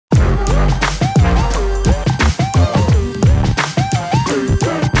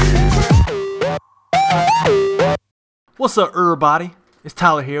What's up, everybody? It's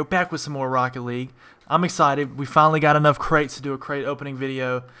Tyler here, back with some more Rocket League. I'm excited. We finally got enough crates to do a crate opening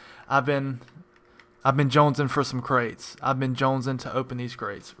video. I've been jonesing for some crates. I've been jonesing to open these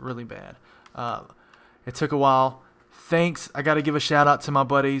crates really bad. It took a while. Thanks. I got to give a shout out to my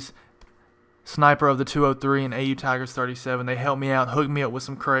buddies, Sniper of the 203 and AU Tigers 37. They helped me out, hooked me up with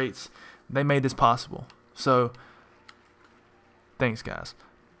some crates. They made this possible. So, thanks, guys.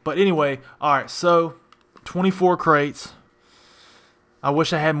 But anyway, alright, so 24 crates. I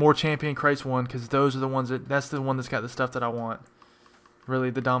wish I had more champion crates one, because those are the ones that's the one that's got the stuff that I want. Really,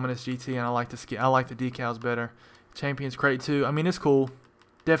 the Dominus GT, and I like the decals better. Champions crate 2, I mean, it's cool.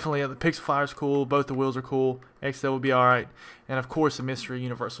 Definitely, the Pixel Fire's cool. Both the wheels are cool. XL will be alright. And of course, the Mystery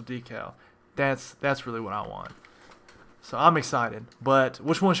Universal decal. That's really what I want. So I'm excited. But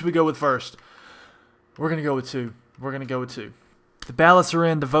which one should we go with first? We're gonna go with 2. We're gonna go with 2. The ballots are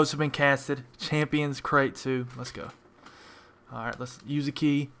in. The votes have been casted. Champions crate 2. Let's go. Alright, let's use a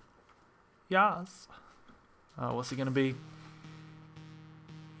key. Yes. What's it going to be?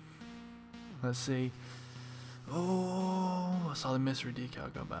 Let's see. Oh, I saw the mystery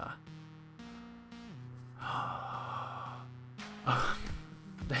decal go by.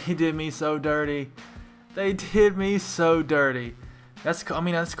 They did me so dirty. They did me so dirty. That's cool. I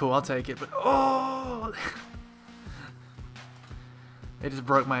mean, that's cool. I'll take it. But, oh. They just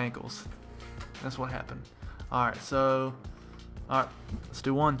broke my ankles. That's what happened. Alright, so... Alright, let's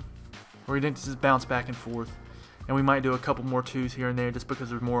do one. We're going to just bounce back and forth. And we might do a couple more 2s here and there just because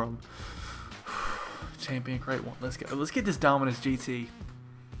there's more of them. Champion crate 1. Let's go. Let's get this Dominus GT.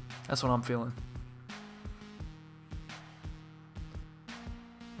 That's what I'm feeling.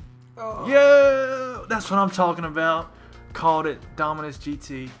 Oh. Yeah! That's what I'm talking about. Called it Dominus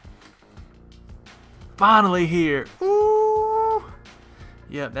GT. Finally here. Ooh!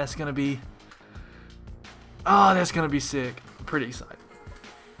 Yep, that's going to be... Oh, that's going to be sick. I'm pretty excited.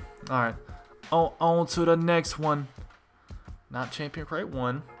 Alright. On to the next one. Not Champion Crate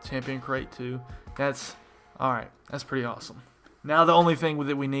 1. Champion Crate 2. That's... Alright. That's pretty awesome. Now the only thing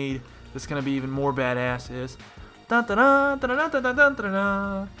that we need that's going to be even more badass is... Dun, dun, dun, dun, dun, dun, dun, dun, dun,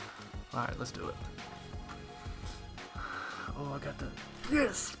 dun. Alright, let's do it. Oh, I got the...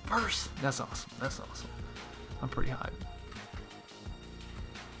 Yes! First! That's awesome. That's awesome. I'm pretty hyped.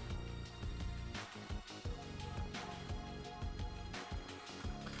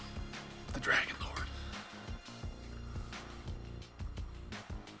 Dragon Lord.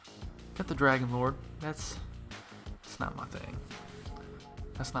 Got the Dragon Lord. That's not my thing.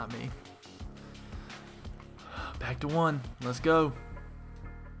 That's not me. Back to 1. Let's go.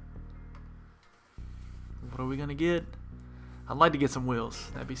 What are we gonna get? I'd like to get some wheels.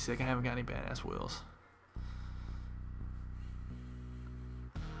 That'd be sick. I haven't got any badass wheels.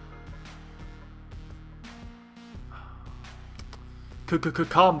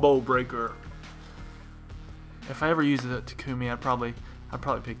 Combo breaker. If I ever use the Takumi, I'd probably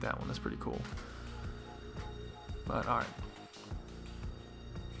pick that one. That's pretty cool. But alright.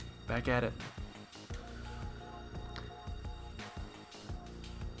 Back at it.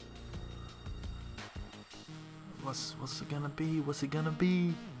 What's it gonna be? What's it gonna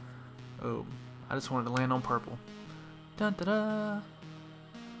be? Oh, I just wanted to land on purple. Dun da da.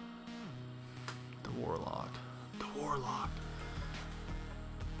 The Warlock. The Warlock.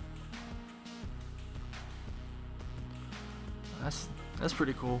 That's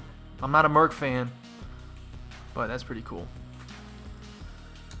pretty cool. I'm not a Merc fan, but that's pretty cool.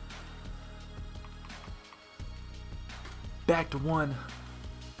 Back to 1.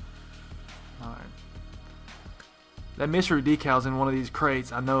 Alright. That mystery decal's in one of these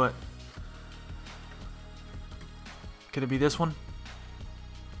crates. I know it. Could it be this one?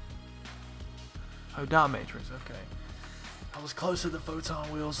 Oh, Dot Matrix. Okay. I was close to the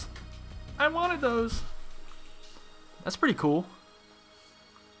photon wheels. I wanted those. That's pretty cool.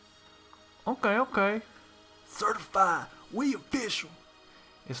 Okay, okay. Certified. We official.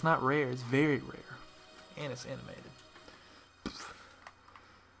 It's not rare. It's very rare. And it's animated.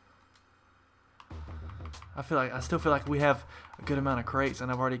 I still feel like we have a good amount of crates,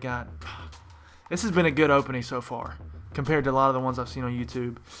 and I've already got... This has been a good opening so far. Compared to a lot of the ones I've seen on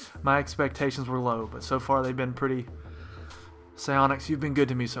YouTube. My expectations were low, but so far they've been pretty... Psionics, you've been good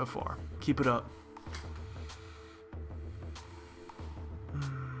to me so far. Keep it up.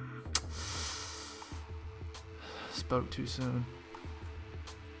 Spoke too soon.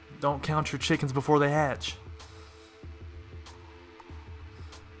 Don't count your chickens before they hatch.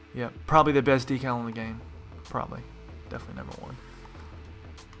 Yeah, probably the best decal in the game. Probably. Definitely number 1.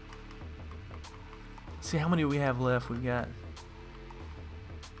 See how many we have left. We've got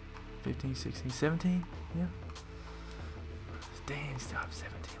 15, 16, 17? Yeah. Damn, still have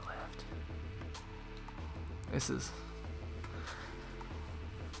 17 left. This is...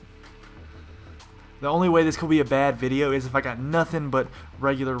 The only way this could be a bad video is if I got nothing but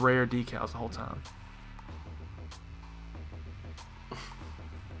regular rare decals the whole time.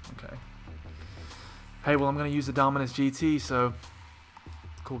 Okay. Hey, well, I'm going to use the Dominus GT, so...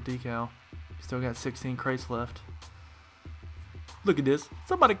 Cool decal. Still got 16 crates left. Look at this.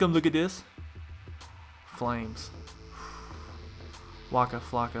 Somebody come look at this. Flames. Waka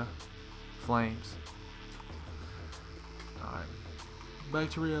Flocka. Flames. Alright. Back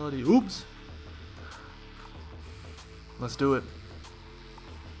to reality. Oops. Let's do it.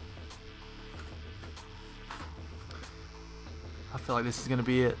 I feel like this is going to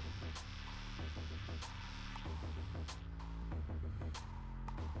be it.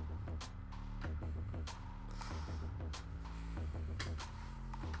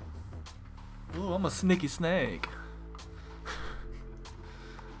 Ooh, I'm a sneaky snake.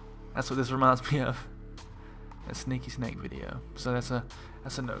 That's what this reminds me of. A sneaky snake video. So that's a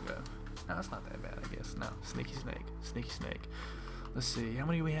no-go. No, that's not that bad, I guess. No, sneaky snake. Sneaky snake. Let's see. How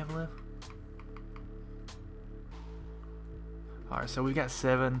many do we have left? Alright, so we got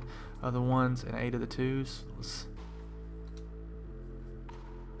 7 of the 1s and 8 of the 2s.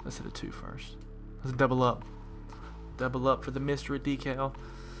 Let's hit a 2 first. Let's double up. Double up for the mystery decal.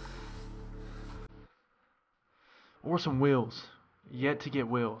 Or some wheels. Yet to get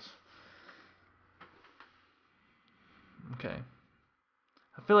wheels. Okay.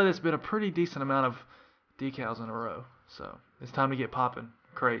 I feel like there's been a pretty decent amount of decals in a row. So, it's time to get popping.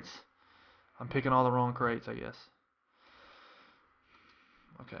 Crates. I'm picking all the wrong crates, I guess.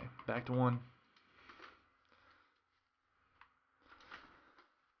 Okay, back to 1.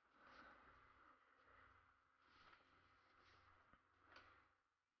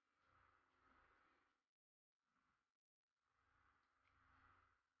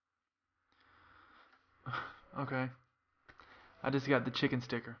 Okay. I just got the chicken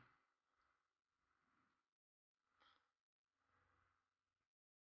sticker.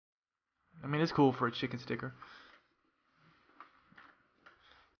 I mean, it's cool for a chicken sticker.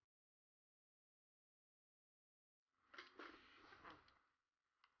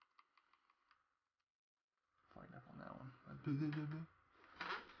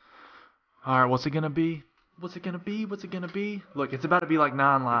 Alright, what's it gonna be? What's it gonna be? What's it gonna be? Look, it's about to be like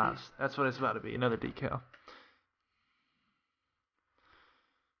 9 lives. That's what it's about to be. Another decal.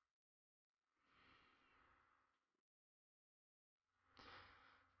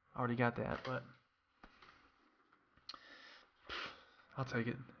 Already got that, but I'll take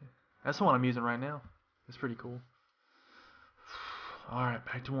it. That's the one I'm using right now. It's pretty cool. Alright,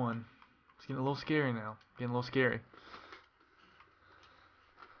 back to 1. It's getting a little scary now. Getting a little scary.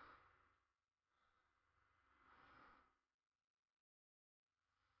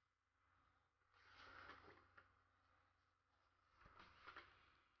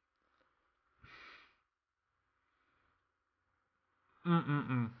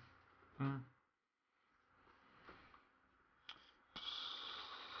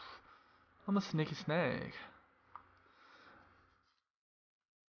 I'm a sneaky snake.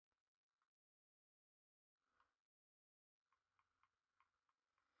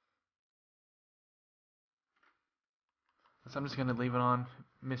 So I'm just gonna leave it on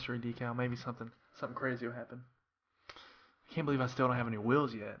mystery decal. Maybe something crazy will happen. I can't believe I still don't have any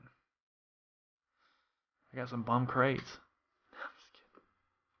wheels yet. I got some bum crates. I'm just kidding.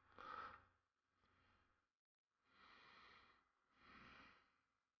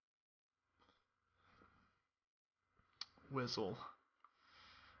 Whistle.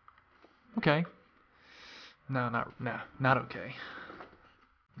 Okay. No, not okay.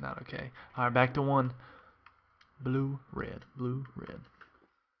 Not okay. Alright, back to 1. Blue, red, blue, red.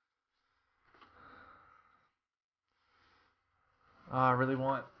 I really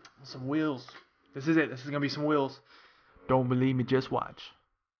want some wheels. This is it. This is gonna be some wheels. Don't believe me, just watch.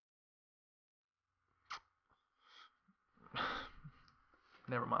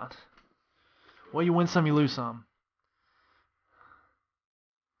 Never mind. Well, you win some, you lose some.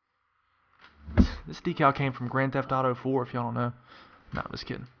 This decal came from Grand Theft Auto 4, if y'all don't know. No, I'm just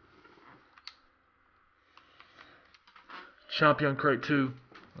kidding. Champion Crate 2.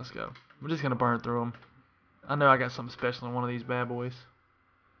 Let's go. We're just gonna burn through them. I know I got something special in one of these bad boys.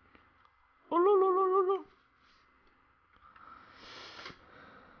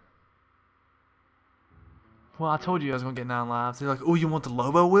 Well, I told you I was gonna get 9 lives. They're like, oh, you want the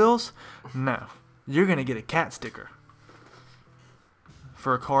Lobo wheels? No. You're gonna get a cat sticker.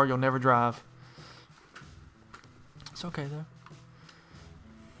 For a car you'll never drive. It's okay though.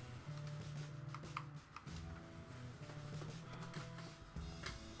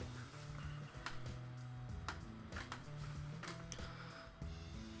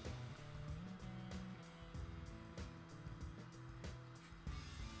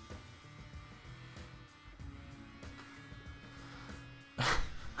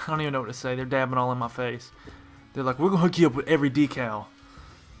 I don't even know what to say. They're dabbing all in my face. They're like, we're going to hook you up with every decal.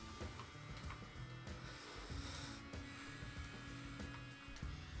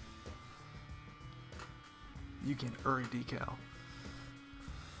 You can every decal.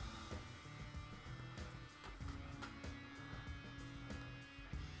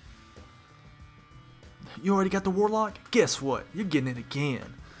 You already got the Warlock? Guess what? You're getting it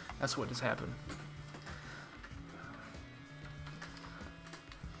again. That's what just happened.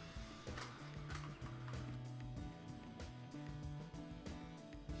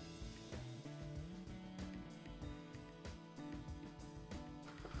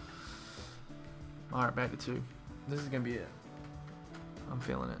 Alright, back to 2. This is going to be it. I'm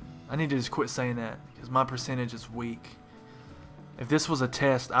feeling it. I need to just quit saying that because my percentage is weak. If this was a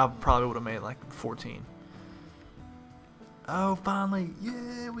test, I probably would have made like 14. Oh, finally.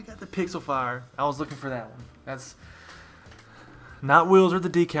 Yeah, we got the Pixel Fire. I was looking for that one. That's not wheels or the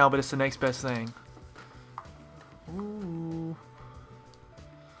decal, but it's the next best thing. Ooh.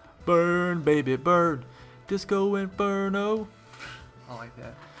 Burn, baby, burn. Disco Inferno. I like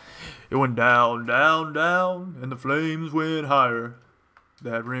that. It went down, down, down, and the flames went higher.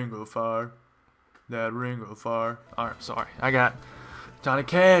 That ring of fire. That ring of fire. Alright, sorry. I got Johnny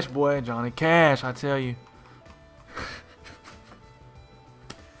Cash, boy. Johnny Cash, I tell you.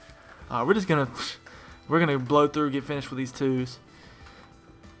 Alright, we're gonna blow through, get finished with these 2s.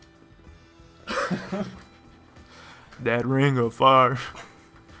 That ring of fire.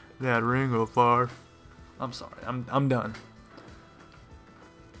 That ring of fire. I'm sorry. I'm done.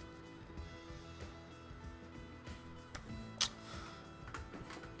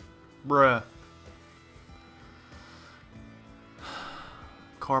 Bruh.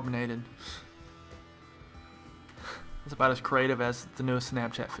 Carbonated. It's about as creative as the newest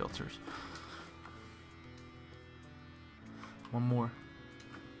Snapchat filters. One more.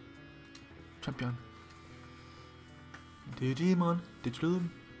 Champion. Digimon. Digital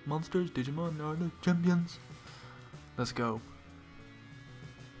monsters. Digimon are the champions. Let's go.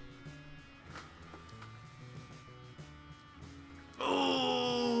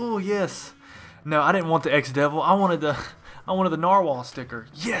 Oh yes. No, I didn't want the X-Devil. I wanted the Narwhal sticker.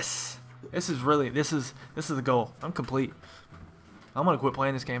 Yes. This is the goal. I'm complete. I'm gonna quit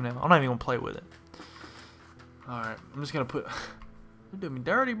playing this game now. I'm not even gonna play with it. Alright, I'm just gonna put they're doing me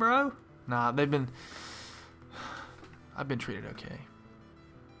dirty, bro. Nah, I've been treated okay.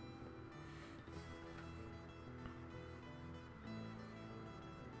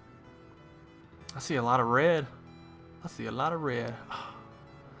 I see a lot of red. I see a lot of red.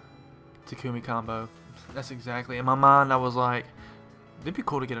 Takumi combo. That's exactly. In my mind, I was like, it'd be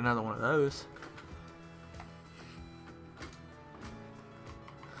cool to get another one of those.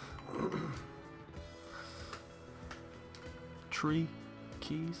 Tree,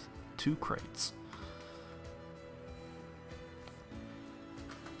 keys, 2 crates.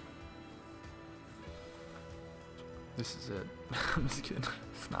 This is it. I'm just kidding.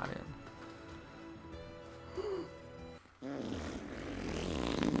 It's not in.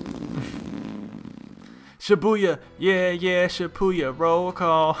 Shibuya, yeah, Shibuya, roll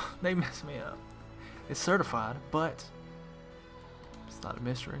call. They messed me up. It's certified, but it's not a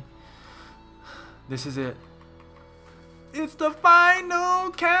mystery. This is it. It's the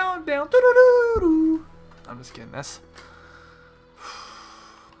final countdown. Doo-doo-doo-doo. I'm just kidding. Let's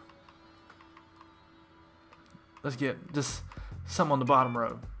get just something on the bottom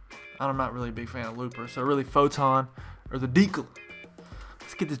row. I'm not really a big fan of Looper, so really Photon or the Decal.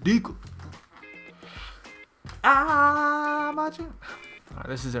 Let's get this Decal. Alright,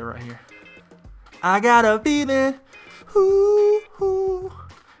 this is it right here. I got a feeling,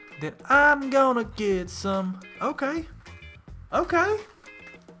 that I'm gonna get some. Okay. I'm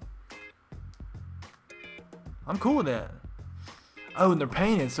cool with that. Oh, and they're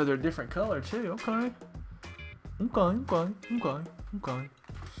painted, so they're a different color too. Okay.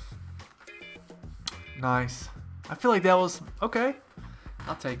 Nice. I feel like that was okay.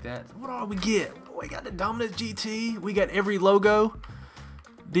 I'll take that. What all we get? We got the Dominus GT. We got every logo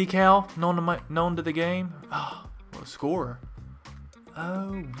decal known to the game. Oh, what a scorer.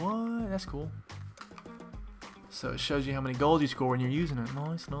 Oh, what? That's cool. So it shows you how many goals you score when you're using it.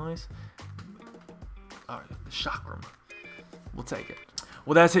 Nice. Alright, the chakram. We'll take it.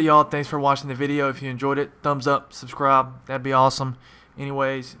 Well, that's it, y'all. Thanks for watching the video. If you enjoyed it, thumbs up, subscribe. That'd be awesome.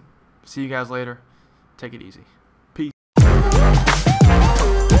 Anyways, see you guys later. Take it easy.